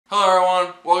Hello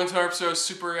everyone, welcome to our episode of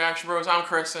Super Reaction Bros. I'm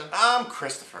Kristen. I'm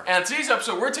Christopher. And today's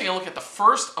episode, we're taking a look at the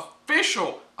first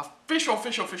official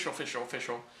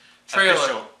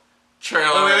trailer.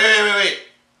 Wait.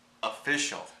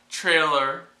 Official.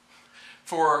 Trailer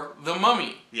for The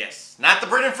Mummy. Yes. Not the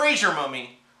Brendan Fraser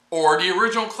Mummy. Or the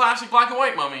original classic black and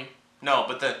white Mummy. No,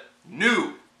 but the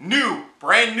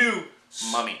brand new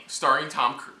Mummy. Starring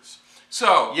Tom Cruise.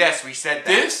 So, yes, we said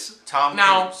that. Tom Cruise.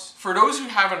 Now, for those who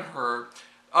haven't heard,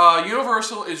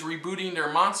 Universal is rebooting their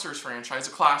Monsters franchise,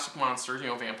 the classic monsters,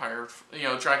 vampire,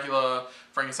 Dracula,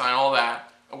 Frankenstein, all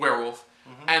that, a werewolf.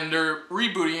 Mm-hmm. And they're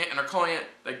rebooting it and they're calling it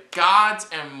the Gods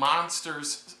and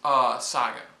Monsters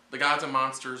Saga. The Gods and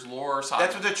Monsters lore saga.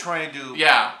 That's what they're trying to do.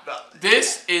 Yeah.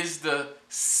 This is the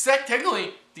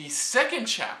technically the second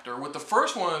chapter, with the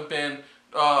first one have been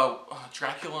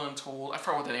Dracula Untold. I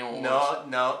forgot what the name was.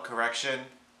 No, correction.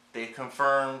 They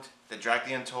confirmed that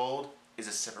Dracula Untold is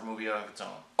a separate movie of its own.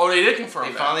 Oh, they did confirm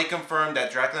that. They finally confirmed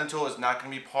that Dracula Untold is not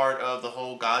going to be part of the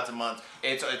whole Gods and Monsters.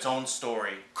 It's its own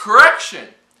story. Correction.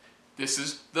 This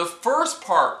is the first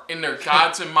part in their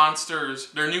Gods and Monsters,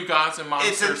 their new Gods and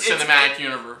Monsters cinematic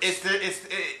universe.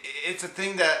 It's a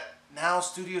thing that now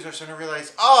studios are starting to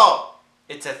realize, oh,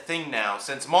 it's a thing now.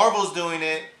 Since Marvel's doing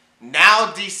it,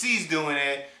 now DC's doing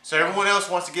it, so everyone else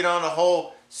wants to get on the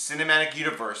whole cinematic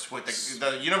universe with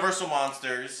the Universal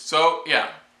Monsters. So, yeah.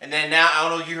 And then now, I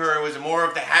don't know if you heard, it was more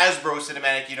of the Hasbro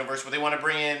cinematic universe where they want to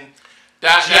bring in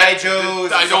G.I.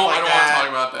 Joes. I don't want to talk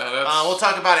about that. We'll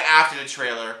talk about it after the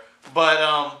trailer. But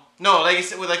no,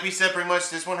 like we said, pretty much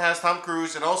this one has Tom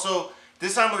Cruise, and also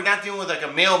this time we're not dealing with like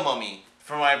a male mummy,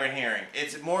 from what I've been hearing.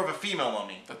 It's more of a female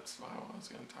mummy. That's what I was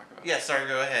going to talk about. Yeah, sorry,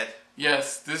 go ahead.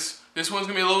 Yes, this one's going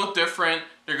to be a little bit different.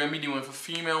 They're going to be doing with a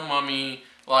female mummy.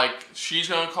 Like, she's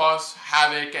going to cause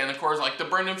havoc, and of course, like the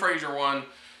Brendan Fraser one,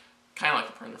 kind of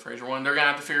like the Brendan Fraser one, they're going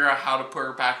to have to figure out how to put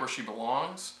her back where she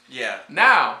belongs. Yeah.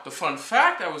 Now, the fun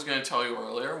fact I was going to tell you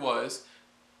earlier was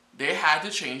they had to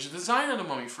change the design of the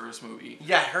mummy for this movie.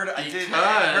 Yeah, I heard a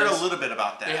little bit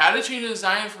about that. They had to change the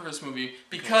design for this movie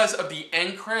because of the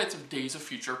end credits of Days of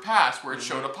Future Past, where it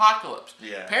showed Apocalypse.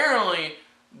 Yeah. Apparently,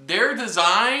 their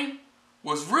design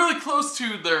was really close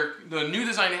to the new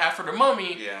design they had for the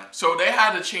mummy. Yeah. So they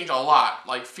had to change a lot.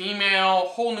 Like female,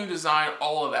 whole new design,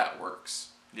 all of that works.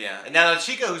 Yeah. And now the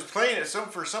Chica who's playing it,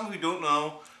 for some who don't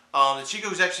know, the Chica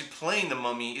who's actually playing the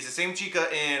mummy is the same Chica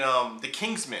in The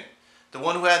Kingsman. The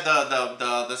one who had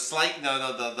the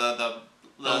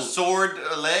sword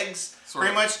legs,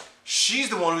 pretty much. She's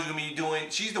the one who's gonna be doing.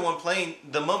 She's the one playing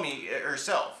the mummy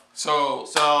herself. So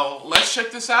let's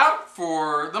check this out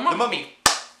for the mummy. The Mummy.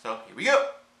 So here we go.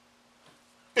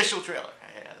 Official trailer.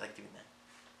 I like doing that.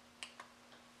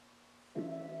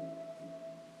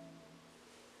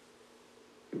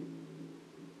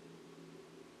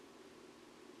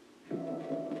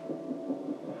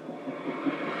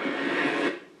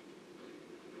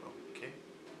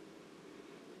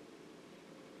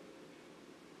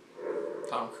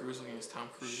 Tom Cruise looking as Tom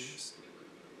Cruise.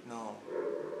 No.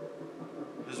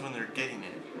 This is when they're getting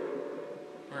it.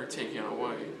 Or taking it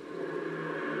away.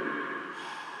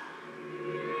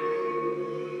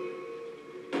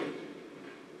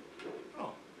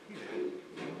 Oh, here.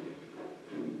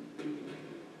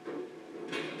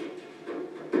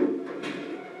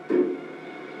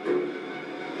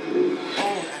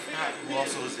 Oh, I forgot who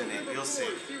also was in it. You'll see.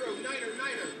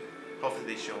 Hopefully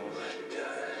they show him.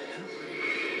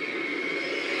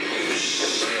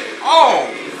 Oh,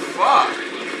 fuck.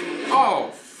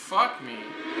 Oh, fuck me.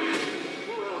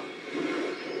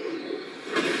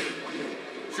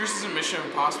 Sure this isn't Mission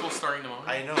Impossible starring the Mummy?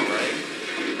 I know, right?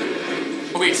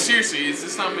 Oh, wait, seriously, is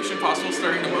this not Mission Impossible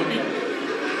starring the Mummy?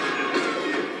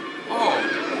 Oh.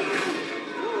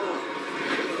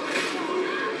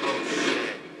 Oh,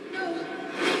 shit.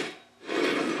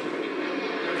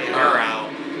 Okay, we're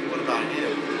out. What about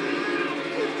him?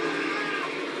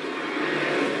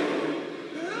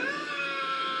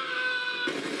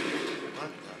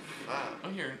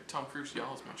 I'm hearing Tom Cruise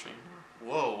yell as much anymore.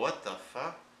 Whoa, what the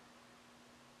fuck?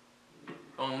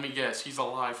 Oh, let me guess. He's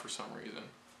alive for some reason.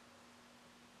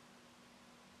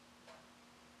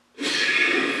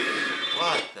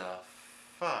 What the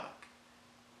fuck?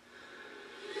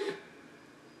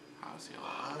 How is he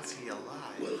alive? How is he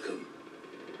alive? Welcome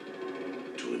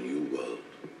to a new world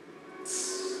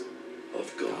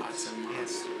of gods and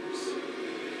monsters.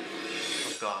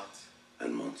 Of gods.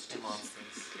 And monsters. And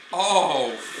monsters.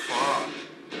 Oh, fuck.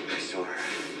 I saw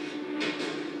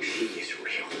her. She is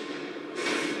real.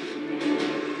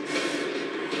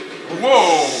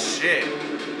 Whoa! Shit.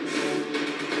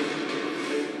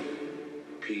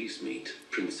 Please meet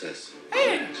Princess.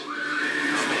 Hey!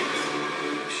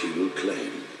 She She will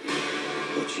claim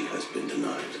what she has been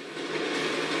denied.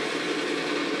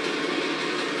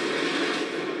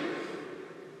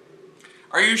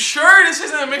 Are you sure this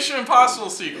isn't a Mission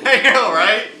Impossible sequel? I know,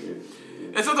 right?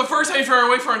 It's not the first time he's running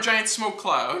away from a giant smoke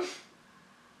cloud.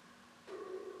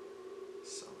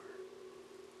 Summer.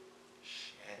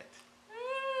 Shit.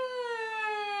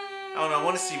 I don't know. I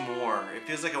want to see more. It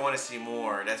feels like I want to see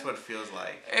more. That's what it feels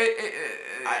like.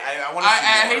 I want to see more.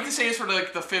 I hate to say this for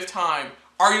like the 5th time.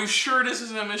 Are you sure this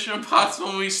isn't a Mission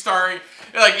Impossible movie starring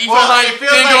like Ethan Hunt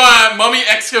go on mummy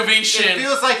excavation? It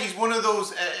feels like he's one of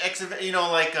those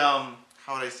like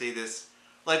how would I say this?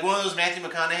 Like one of those Matthew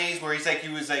McConaughey's where he's like he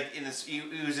was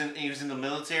in the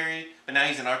military, but now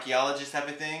he's an archaeologist type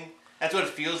of thing. That's what it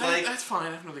feels like. That's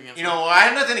fine. I have nothing against it. I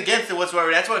have nothing against it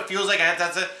whatsoever. That's what it feels like.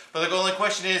 That's it. But the only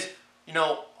question is,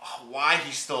 why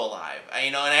he's still alive.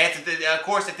 And I have to. Of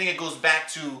course, I think it goes back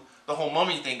to the whole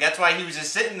mummy thing. That's why he was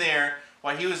just sitting there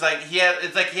while he was like he had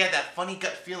that funny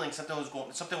gut feeling something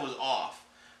was off.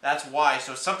 That's why.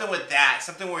 So something with that,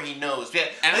 something where he knows. Yeah.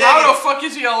 And how the fuck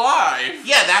is he alive?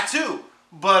 Yeah, that too.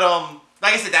 But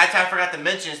like I said, that's why I forgot to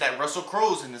mention is that Russell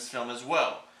Crowe's in this film as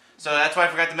well. So that's why I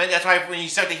forgot to mention. That's why when you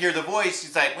start to hear the voice,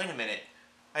 he's like, wait a minute,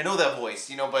 I know that voice,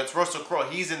 but it's Russell Crowe.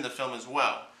 He's in the film as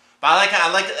well. But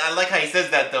I like how he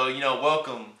says that though.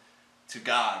 Welcome to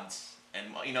gods and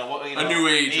a new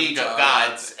age of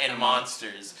gods and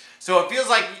monsters. So it feels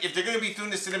like if they're gonna be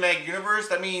through the cinematic universe,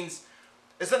 that means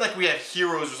it's not like we have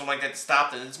heroes or something like that to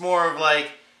stop them. It's more of like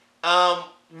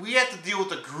we have to deal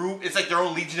with a group. It's like their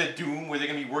own Legion of Doom where they're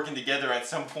going to be working together at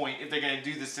some point if they're going to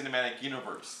do the cinematic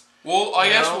universe. Well, I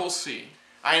guess we'll see.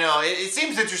 I know. It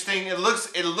seems interesting. It looks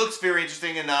very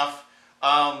interesting enough.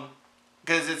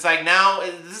 Because it's like now,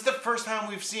 this is the first time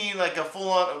we've seen like a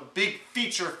full-on big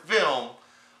feature film,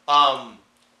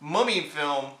 mummy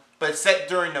film, but set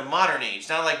during the modern age.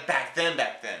 Not like back then.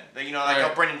 Like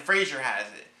how Brendan Fraser has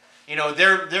it.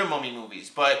 Their mummy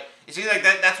movies. But it seems like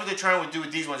that's what they're trying to do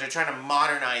with these ones. They're trying to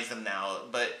modernize them now.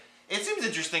 But it seems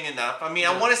interesting enough. I mean,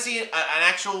 I want to see an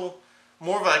actual,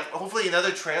 more of like, hopefully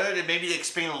another trailer to maybe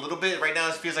explain a little bit. Right now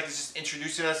it feels like it's just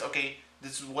introducing us, okay,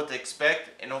 this is what to expect.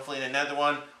 And hopefully in another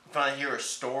one, we finally hear a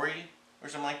story or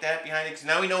something like that behind it. Because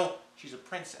now we know she's a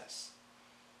princess.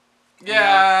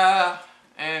 Yeah.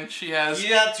 And she has...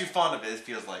 You're not too fond of it, it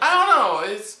feels like. I don't know.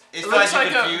 It looks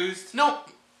like you're confused? No.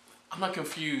 I'm not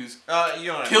confused. You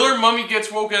know what Killer Mummy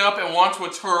gets woken up and wants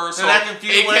what's hers, so AK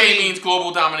means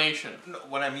global domination. No,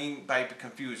 what I mean by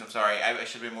confused, I'm sorry, I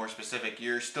should be more specific.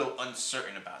 You're still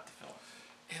uncertain about the film.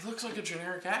 It looks like a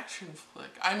generic action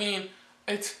flick. I mean,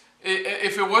 if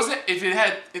it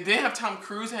didn't have Tom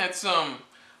Cruise, it had some,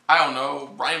 I don't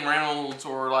know, Ryan Reynolds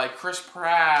or like Chris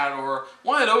Pratt or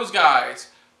one of those guys.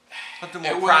 Something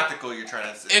more practical you're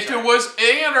trying to say. If it was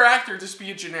any other actor, just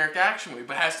be a generic action movie.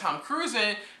 But it has Tom Cruise in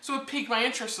it, so it piqued my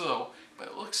interest a little. But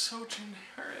it looks so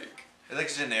generic. It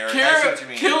looks generic. I see what you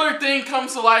mean. Killer thing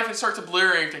comes to life and starts to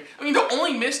blur everything. I mean, the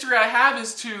only mystery I have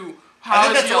is to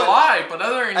how is he alive? But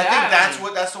other than that... I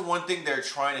think that's the one thing they're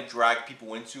trying to drag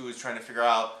people into is trying to figure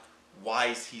out why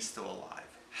is he still alive?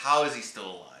 How is he still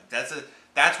alive?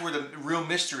 That's where the real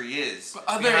mystery is. But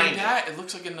other than that, it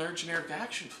looks like another generic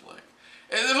action flick.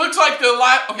 It looks like the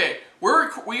last... Okay,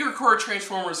 we record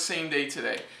Transformers the same day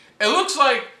today. It looks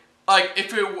like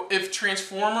if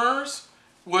Transformers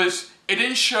was... It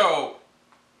didn't show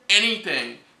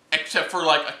anything except for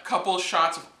like a couple of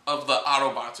shots of the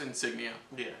Autobots insignia.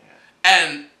 Yeah.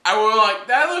 And I was like,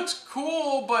 that looks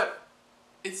cool, but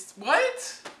it's...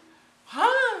 What?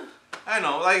 Huh? I don't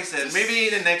know. Like I said,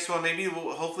 maybe the next one, maybe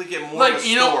we'll hopefully get more of a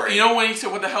story. You know when he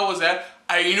said, what the hell was that?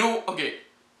 Okay...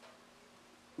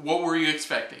 What were you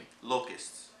expecting?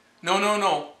 Locusts. No, I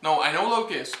know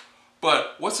locusts.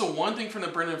 But what's the one thing from the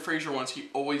Brendan Fraser ones he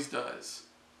always does?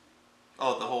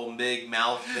 Oh, the whole big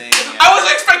mouth thing. Yeah. I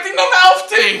was expecting the mouth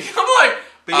thing. I'm like...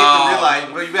 But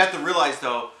you have to realize,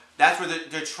 though, that's where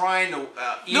they're trying to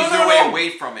ease their way away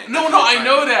from it. I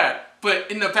know that. But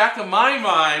in the back of my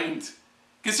mind,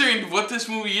 considering what this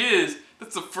movie is,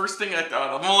 that's the first thing I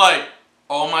thought of. I'm like,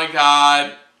 oh my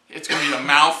god, it's going to be the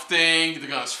mouth thing. They're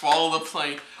going to swallow the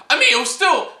plane. I mean, it was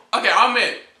still... Okay, I'll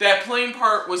admit, that plane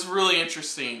part was really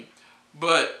interesting.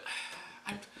 But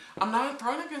I'm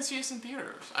probably not going to see this in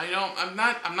theaters. I'm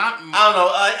not... I don't know.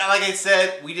 Like I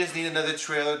said, we just need another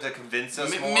trailer to convince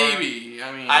us more. Maybe.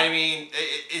 I mean,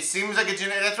 it seems like a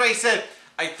generic... That's why I said...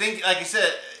 I think, like I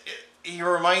said, he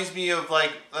reminds me of,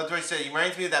 like... That's what I said. He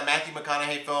reminds me of that Matthew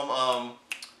McConaughey film,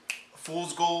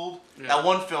 Fool's Gold. Yeah. That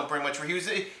one film, pretty much, where he's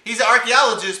an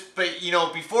archaeologist, but,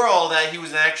 before all that, he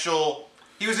was an actual...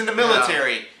 He was in the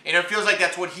military, and it feels like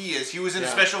that's what he is. He was in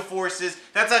special forces.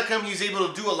 That's how come he's able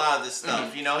to do a lot of this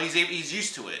stuff. You know, he's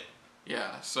used to it.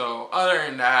 Yeah. So other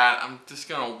than that, I'm just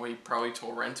gonna wait probably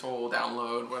till rental,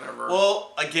 download, whatever.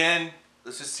 Well, again,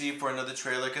 let's just see for another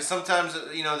trailer, because sometimes,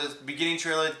 you know, the beginning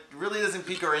trailer really doesn't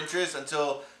pique our interest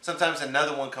until sometimes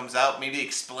another one comes out, maybe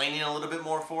explaining a little bit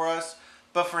more for us.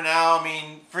 But for now, I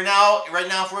mean, right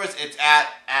now for us, it's at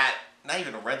not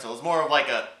even a rental. It's more of like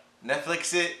a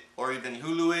Netflix it or even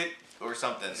Hulu it or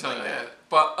something like that.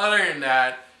 But other than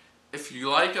that, if you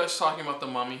like us talking about The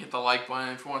Mummy, hit the like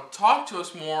button. If you want to talk to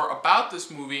us more about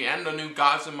this movie and the new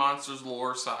Gods and Monsters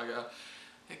lore saga,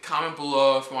 comment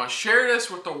below. If you want to share this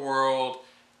with the world,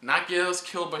 not get us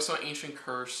killed by some ancient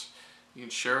curse, you can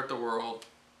share it with the world.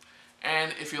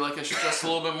 And if you like us just a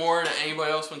little bit more than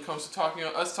anybody else when it comes to talking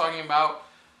about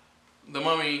The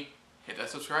Mummy, hit that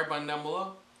subscribe button down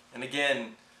below. And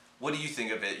again, what do you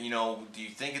think of it? You know, do you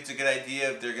think it's a good idea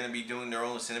if they're going to be doing their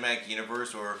own cinematic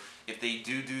universe, or if they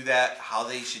do that, how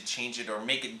they should change it or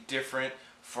make it different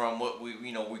from what we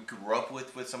grew up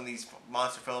with some of these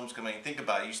monster films? I mean, think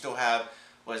about it. You still have,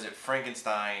 what is it,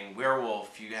 Frankenstein,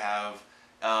 Werewolf. You have,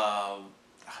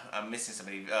 I'm missing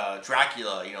somebody,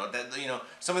 Dracula. You know,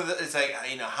 some of the, it's like,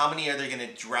 you know, how many are they going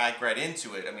to drag right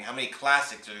into it? I mean, how many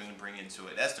classics are they going to bring into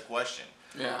it? That's the question.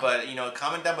 Yeah. But, you know,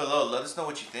 comment down below. Let us know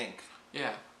what you think.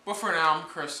 Yeah. But for now, I'm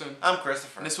Kristen. I'm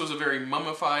Christopher. And this was a very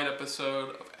mummified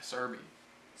episode of SRB.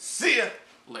 See ya!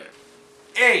 Later.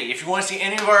 Hey, if you want to see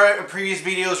any of our previous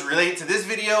videos related to this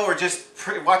video, or just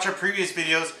watch our previous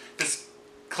videos, just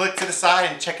click to the side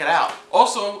and check it out.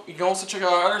 Also, you can also check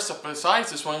out our other stuff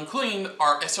besides this one, including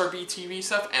our SRB TV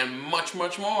stuff and much,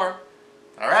 much more.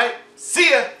 Alright, see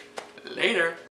ya! Later.